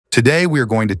Today, we are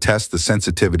going to test the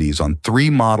sensitivities on 3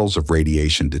 models of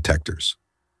radiation detectors.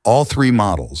 All 3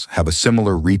 models have a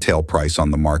similar retail price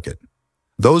on the market.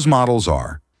 Those models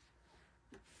are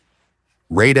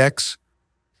Radex,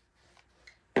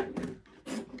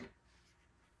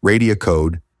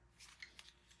 RadiaCode,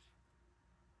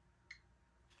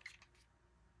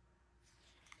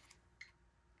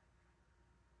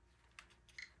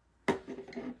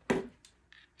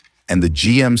 and the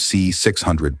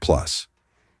GMC-600 Plus.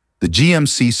 The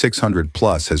GMC-600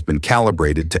 Plus has been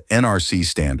calibrated to NRC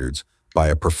standards by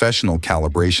a professional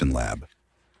calibration lab.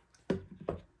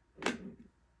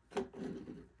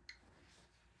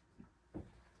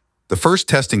 The first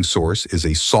testing source is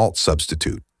a salt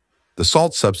substitute. The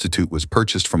salt substitute was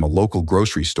purchased from a local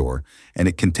grocery store, and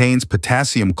it contains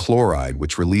potassium chloride,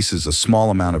 which releases a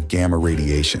small amount of gamma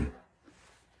radiation.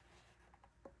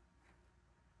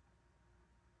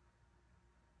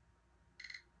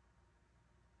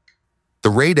 The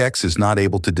Radex is not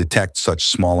able to detect such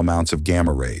small amounts of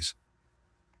gamma rays.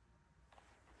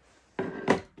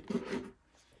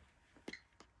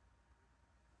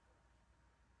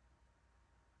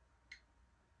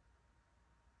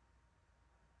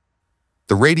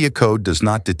 The RadiaCode does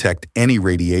not detect any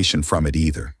radiation from it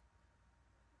either.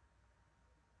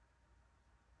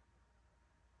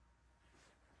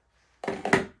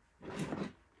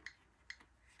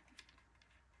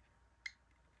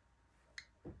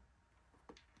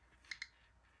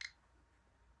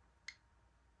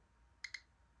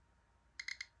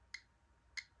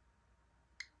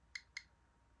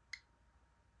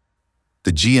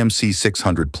 The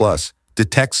GMC-600 Plus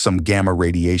detects some gamma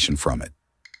radiation from it.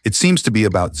 It seems to be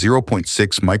about 0.6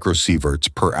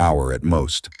 microsieverts per hour at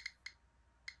most.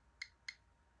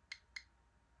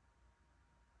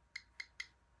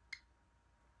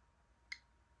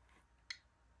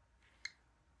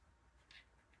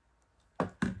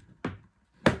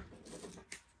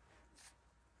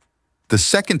 The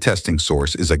second testing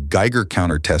source is a Geiger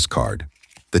Counter Test Card.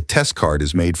 The test card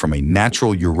is made from a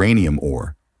natural uranium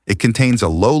ore. It contains a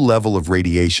low level of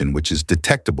radiation which is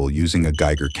detectable using a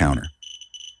Geiger counter.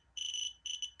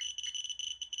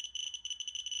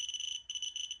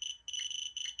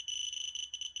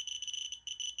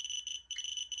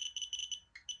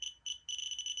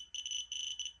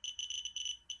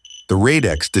 The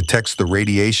Radex detects the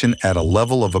radiation at a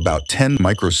level of about 10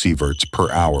 microsieverts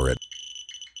per hour.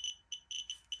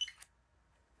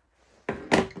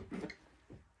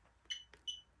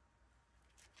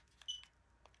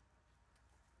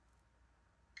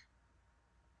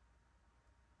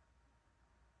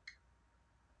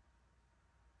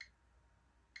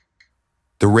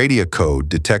 The RadiaCode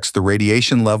detects the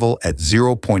radiation level at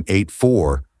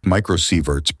 0.84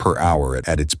 microsieverts per hour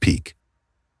at its peak.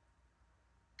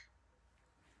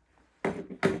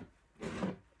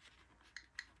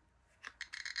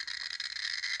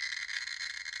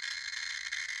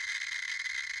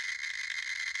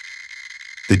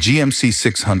 The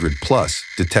GMC-600 Plus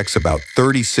detects about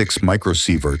 36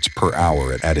 microsieverts per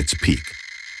hour at its peak.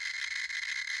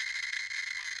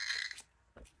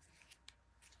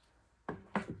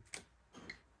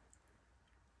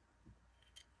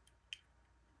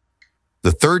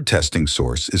 The third testing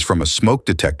source is from a smoke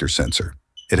detector sensor.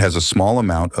 It has a small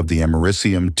amount of the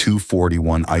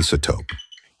AM-241 isotope.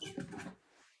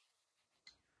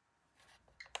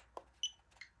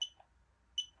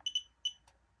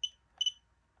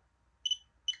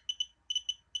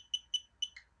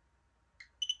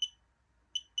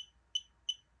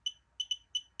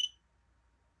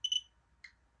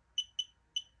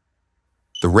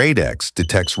 The Radex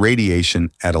detects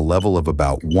radiation at a level of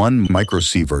about 1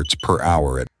 microsieverts per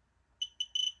hour.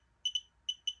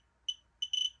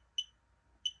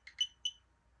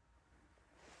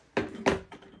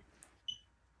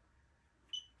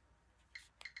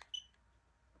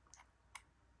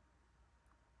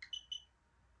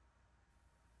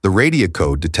 The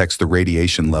RadiaCode detects the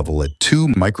radiation level at 2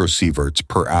 microsieverts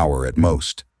per hour at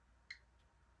most.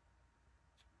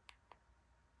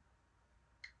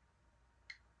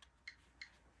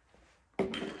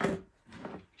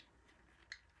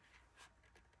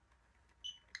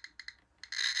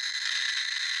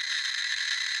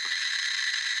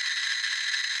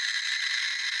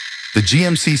 The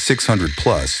GMC-600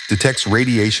 Plus detects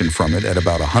radiation from it at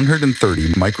about 130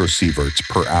 microsieverts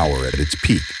per hour at its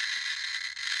peak.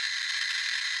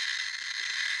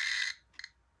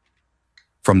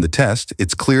 From the test,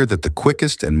 it's clear that the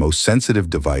quickest and most sensitive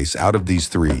device out of these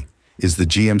 3 is the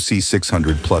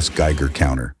GMC-600 Plus Geiger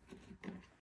counter.